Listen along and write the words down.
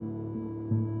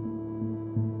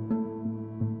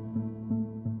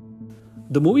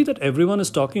The movie that everyone is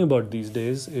talking about these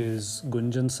days is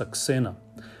Gunjan Saxena,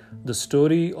 the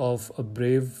story of a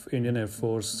brave Indian Air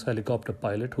Force helicopter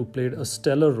pilot who played a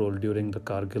stellar role during the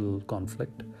Kargil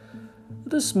conflict.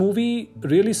 This movie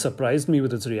really surprised me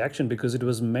with its reaction because it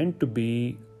was meant to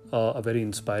be a very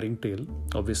inspiring tale.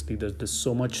 Obviously, there's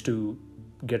so much to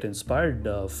get inspired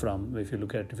from. If you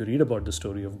read about the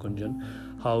story of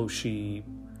Gunjan, how she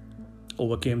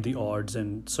overcame the odds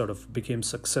and sort of became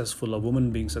successful, a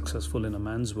woman being successful in a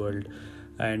man's world.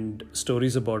 And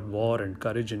stories about war and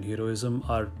courage and heroism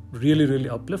are really, really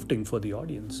uplifting for the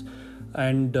audience.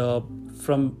 And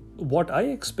from what I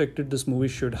expected, this movie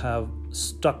should have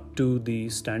stuck to the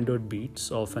standard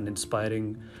beats of an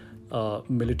inspiring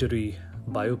military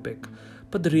biopic.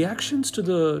 But the reactions to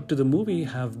the movie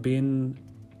have been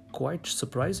quite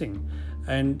surprising.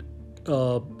 And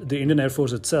the Indian Air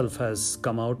Force itself has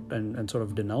come out and sort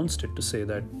of denounced it to say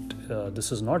that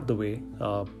this is not the way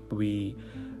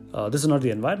this is not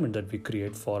the environment that we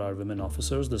create for our women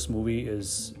officers. This movie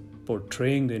is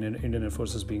portraying the Indian Air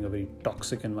Force as being a very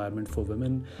toxic environment for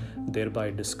women,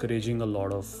 thereby discouraging a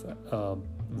lot of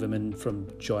women from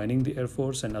joining the Air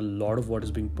Force, and a lot of what is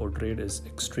being portrayed is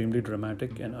extremely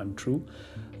dramatic and untrue.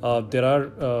 There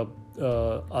are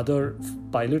other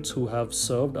pilots who have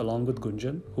served along with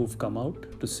Gunjan who've come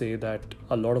out to say that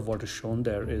a lot of what is shown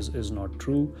there is not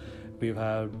true. We've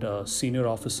had senior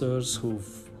officers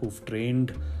who've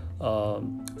trained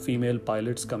female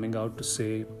pilots coming out to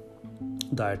say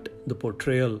that the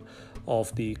portrayal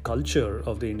of the culture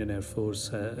of the Indian Air Force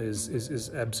is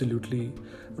absolutely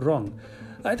wrong.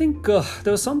 I think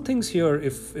there are some things here.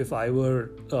 If I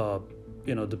were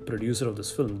the producer of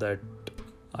this film, that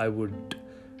I would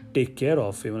take care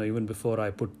of even before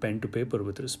I put pen to paper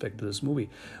with respect to this movie.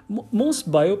 Most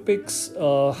biopics,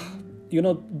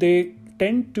 they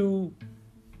tend to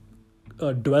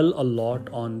dwell a lot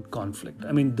on conflict.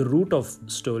 I mean, the root of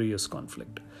story is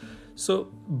conflict.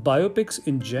 So biopics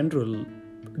in general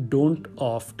don't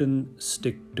often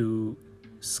stick to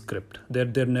script.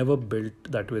 They're never built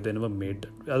that way. They're never made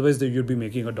that way. Otherwise, you'd be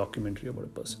making a documentary about a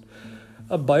person.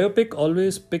 A biopic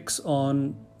always picks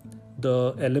on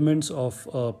the elements of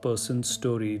a person's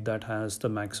story that has the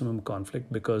maximum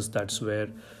conflict, because that's where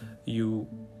you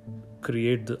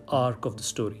create the arc of the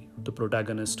story. The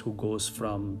protagonist who goes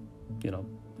from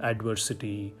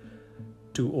adversity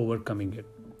to overcoming it,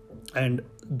 and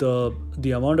the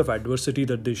amount of adversity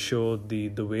that they show, the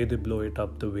way they blow it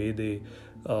up, the way they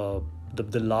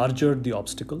the larger the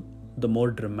obstacle, the more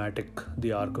dramatic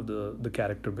the arc of the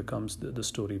character becomes, the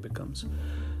story becomes.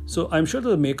 So I'm sure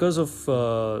the makers of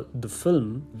the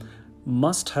film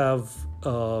must have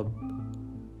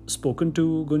spoken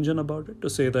to Gunjan about it, to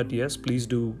say that yes, please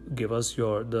do give us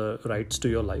the rights to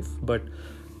your life, but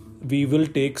we will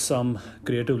take some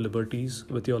creative liberties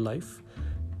with your life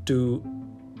to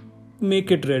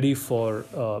make it ready for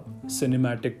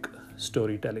cinematic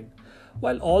storytelling.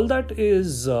 While all that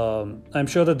is, I'm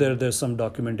sure that there's some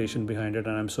documentation behind it,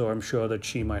 and I'm sure that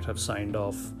she might have signed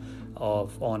off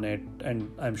on it,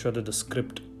 and I'm sure that the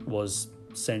script was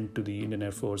sent to the Indian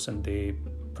Air Force and they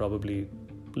probably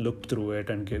looked through it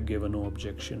and gave a no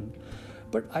objection.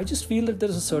 But I just feel that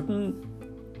there's a certain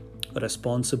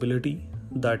responsibility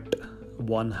that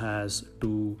one has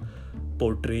to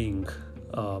portraying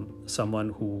someone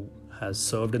who has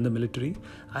served in the military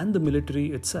and the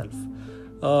military itself.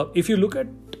 If you look at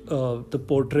the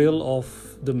portrayal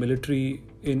of the military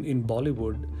in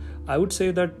Bollywood, I would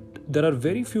say that there are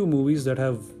very few movies that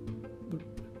have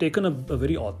taken a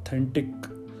very authentic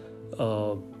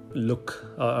look.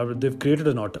 They've created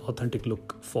an authentic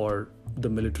look for the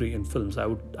military in films. I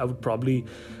would probably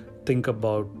think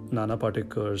about Nana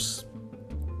Patekar's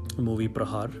movie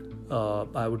Prahar.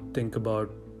 I would think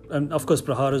about, and of course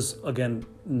Prahar is again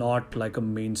not like a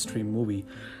mainstream movie.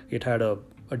 It had a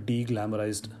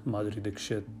de-glamorized Madhuri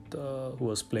Dixit who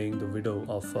was playing the widow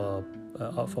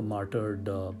of a martyred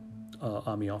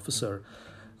army officer.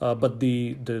 But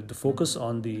the focus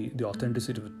on the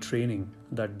authenticity of training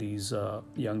that these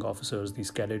young officers, these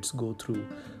cadets go through,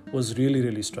 was really,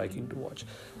 really striking to watch.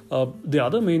 The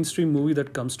other mainstream movie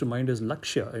that comes to mind is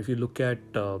Lakshya. If you look at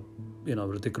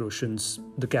Hrithik Roshan's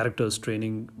the character's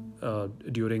training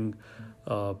during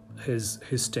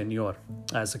his tenure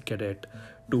as a cadet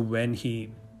to when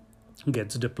he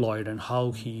gets deployed, and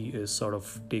how he is sort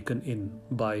of taken in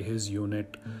by his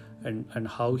unit, and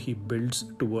how he builds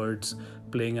towards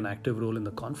playing an active role in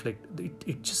the conflict,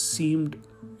 it just seemed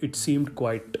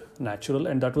quite natural.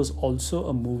 And that was also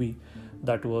a movie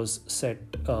that was set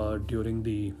during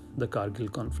the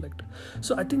Kargil conflict.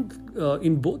 So I think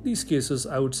in both these cases,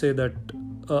 I would say that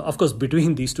of course,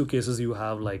 between these two cases, you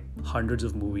have like hundreds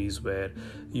of movies where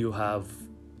you have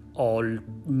all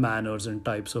manners and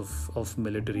types of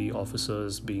military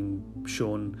officers being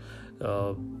shown,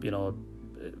 you know,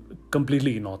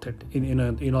 completely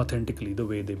inauthentically, the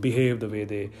way they behave, the way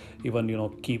they even, you know,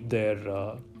 keep their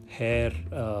hair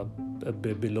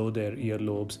below their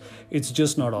earlobes. It's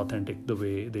just not authentic the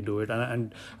way they do it.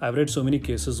 And I've read so many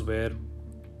cases where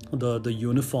the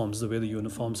uniforms, the way the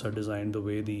uniforms are designed, the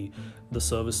way the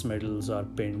service medals are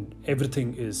pinned,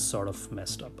 everything is sort of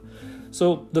messed up.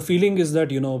 So the feeling is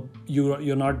that, you know,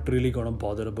 you're not really going to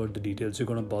bother about the details. You're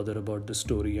going to bother about the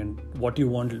story and what you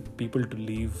want people to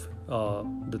leave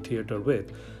the theater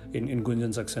with. In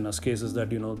Gunjan Saksena's case is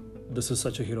that, you know, this is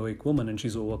such a heroic woman and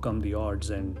she's overcome the odds,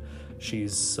 and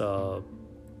she's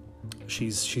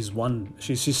won.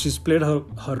 She's played her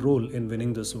role in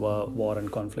winning this war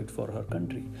and conflict for her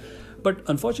country. But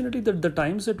unfortunately, the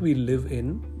times that we live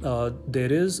in,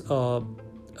 there is a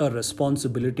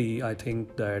responsibility, I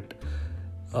think, that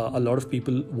a lot of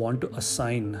people want to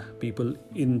assign people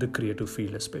in the creative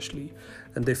field, especially,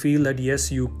 and they feel that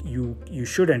yes, you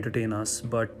should entertain us,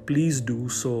 but please do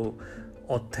so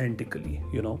authentically.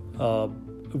 You know,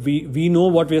 we know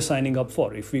what we are signing up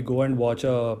for. If we go and watch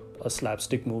a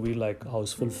slapstick movie like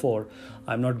Houseful 4,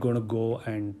 I'm not going to go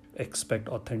and expect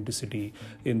authenticity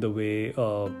in the way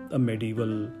a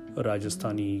medieval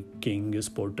Rajasthani king is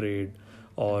portrayed,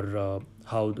 or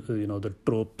how, you know, the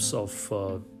tropes of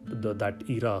that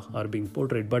era are being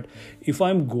portrayed. But if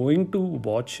I'm going to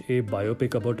watch a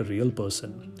biopic about a real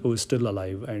person who is still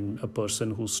alive and a person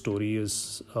whose story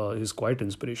is quite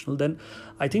inspirational, then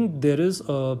I think there is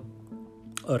a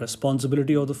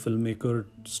responsibility of the filmmakers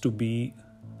to be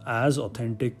as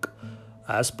authentic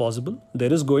as possible.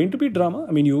 There is going to be drama.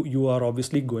 I mean, you are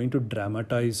obviously going to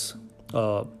dramatize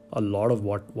a lot of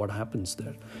what happens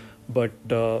there, but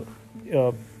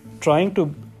trying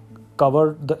to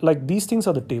cover like these things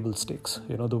are the table stakes.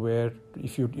 You know, the where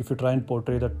if you try and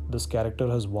portray that this character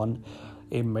has won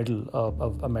a medal,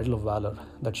 a medal of valor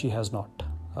that she has not,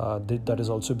 that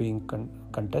is also being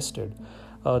contested.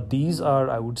 These are,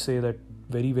 I would say, that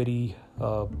very, very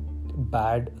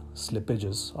bad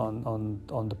slippages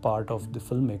on the part of the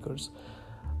filmmakers,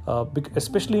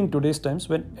 especially in today's times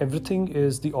when everything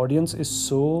is, the audience is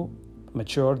so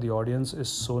mature, the audience is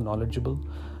so knowledgeable,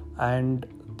 and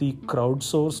the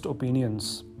crowdsourced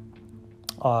opinions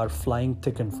are flying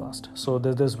thick and fast. So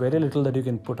there's very little that you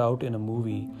can put out in a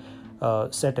movie,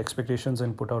 set expectations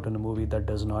and put out in a movie that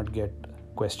does not get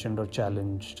questioned or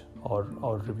challenged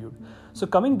or reviewed. So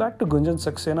coming back to Gunjan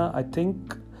Saxena, I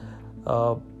think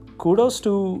kudos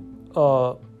to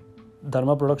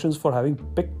Dharma Productions for having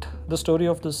picked the story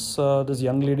of this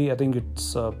young lady. I think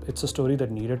it's a story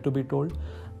that needed to be told,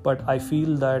 but I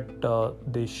feel that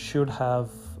they should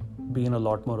have been a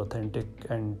lot more authentic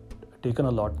and taken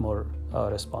a lot more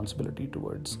responsibility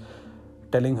towards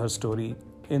telling her story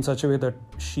in such a way that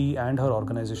she and her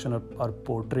organization are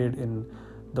portrayed in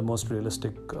the most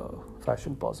realistic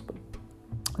fashion possible.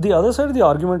 The other side of the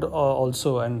argument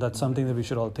also, and that's something that we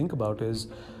should all think about, is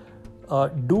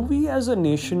do we as a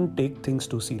nation take things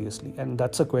too seriously? And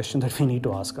that's a question that we need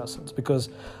to ask ourselves, because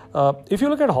if you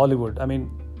look at Hollywood, I mean,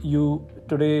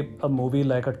 today a movie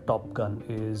like a Top Gun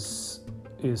is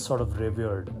sort of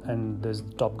revered, and there's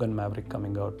Top Gun Maverick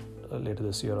coming out later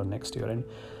this year or next year. And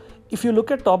if you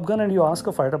look at Top Gun and you ask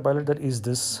a fighter pilot that, is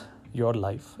this your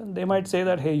life? And they might say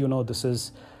that, hey, you know, this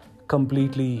is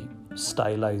completely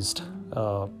stylized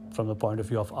from the point of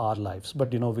view of our lives.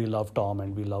 But, you know, we love Tom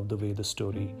and we love the way the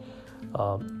story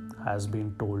has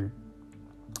been told.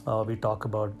 We talk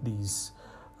about this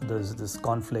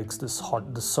conflicts, this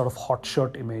sort of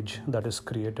hotshot image that is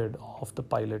created of the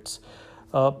pilots.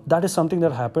 That is something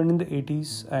that happened in the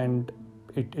 80s, and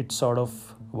it sort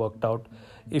of worked out.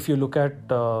 If you look at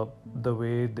the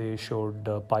way they showed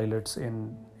pilots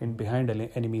in Behind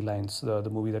Enemy Lines, the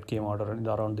movie that came out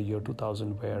around the year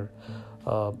 2000, where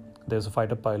there's a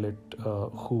fighter pilot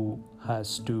who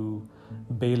has to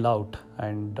bail out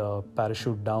and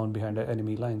parachute down behind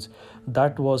enemy lines.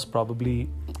 That was probably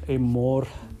a more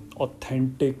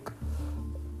authentic,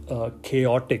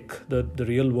 chaotic, the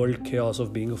real world chaos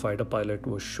of being a fighter pilot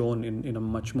was shown in a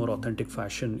much more authentic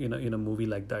fashion in a movie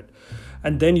like that.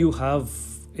 And then you have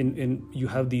you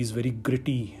have these very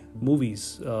gritty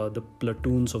movies, the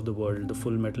Platoons of the world, the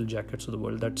Full Metal Jackets of the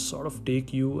world, that sort of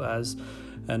take you as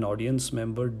an audience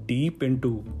member deep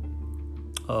into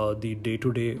the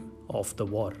day-to-day of the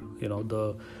war, you know,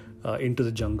 into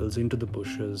the jungles, into the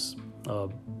bushes,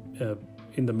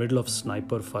 in the middle of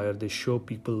sniper fire. They show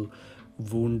people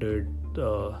wounded,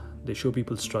 they show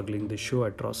people struggling, they show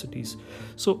atrocities.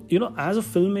 So, as a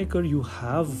filmmaker, you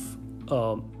have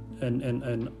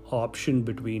an option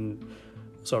between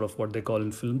sort of what they call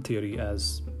in film theory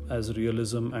as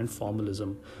realism and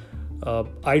formalism.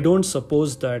 I don't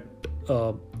suppose that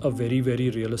a very, very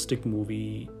realistic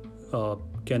movie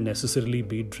can necessarily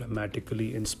be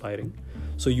dramatically inspiring.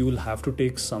 So you will have to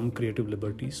take some creative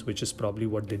liberties, which is probably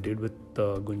what they did with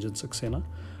Gunjan Saxena.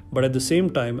 But at the same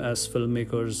time, as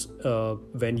filmmakers,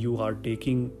 when you are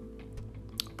taking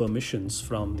permissions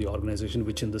from the organization,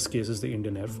 which in this case is the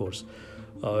Indian Air Force,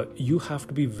 you have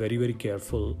to be very, very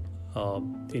careful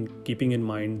in keeping in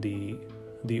mind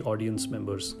the audience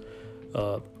members'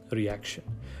 reaction.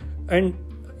 And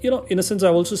in a sense,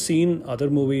 I've also seen other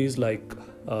movies like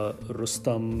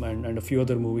Rustam and a few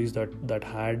other movies that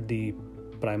had the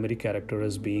primary character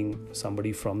as being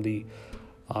somebody from the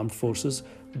armed forces.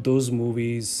 Those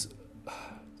movies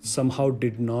somehow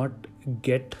did not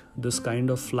get this kind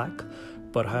of flack,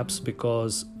 perhaps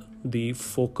because the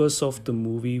focus of the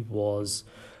movie was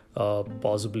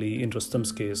possibly, in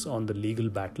Rustam's case, on the legal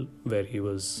battle where he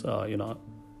was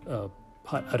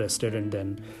arrested and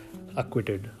then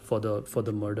acquitted for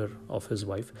the murder of his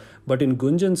wife. But in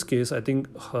Gunjan's case, I think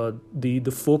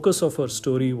the focus of her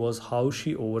story was how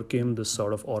she overcame this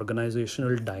sort of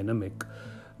organizational dynamic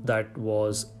that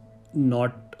was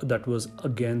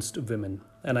against women.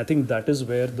 And I think that is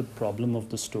where the problem of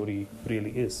the story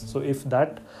really is. So if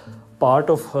that part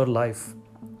of her life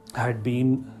had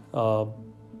been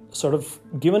sort of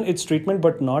given its treatment,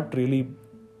 but not really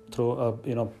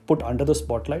put under the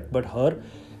spotlight, but her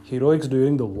heroics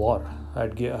during the war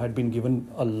had been given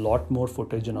a lot more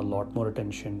footage and a lot more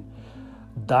attention,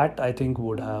 that I think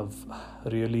would have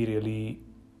really, really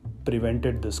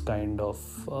prevented this kind of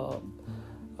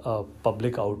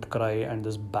public outcry and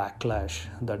this backlash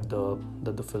that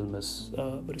the film is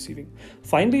receiving.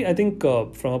 Finally, I think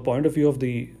from a point of view of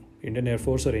the Indian Air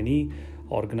Force or any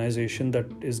organization that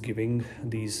is giving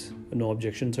these no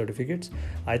objection certificates,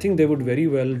 I think they would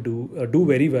do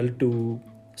very well to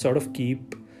sort of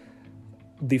keep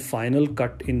the final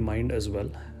cut in mind as well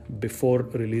before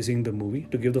releasing the movie,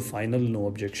 to give the final no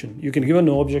objection. You can give a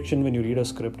no objection when you read a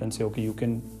script and say, okay, you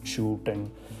can shoot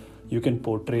and you can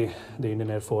portray the Indian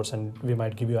Air Force and we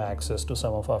might give you access to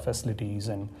some of our facilities,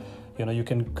 and you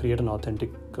can create an authentic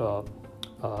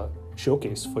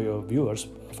showcase for your viewers,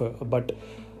 but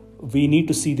we need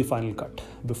to see the final cut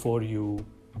before you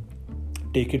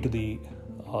take it to the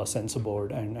censor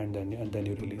board and then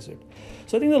you release it.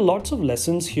 So I think there are lots of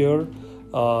lessons here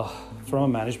from a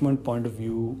management point of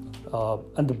view,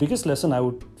 and the biggest lesson I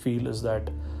would feel is that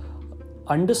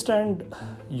understand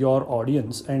your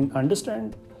audience and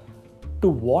understand to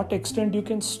what extent you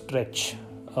can stretch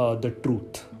the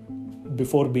truth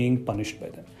before being punished by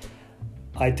them.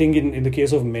 I think in the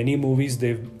case of many movies,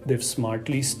 they've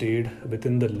smartly stayed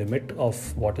within the limit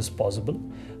of what is possible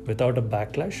without a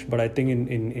backlash. But I think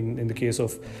in the case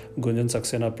of Gunjan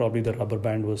Saxena, probably the rubber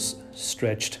band was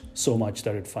stretched so much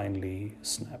that it finally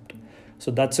snapped.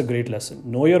 So that's a great lesson.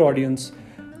 Know your audience,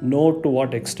 know to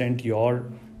what extent your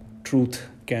truth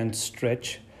can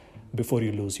stretch before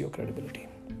you lose your credibility.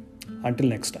 Until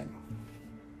next time.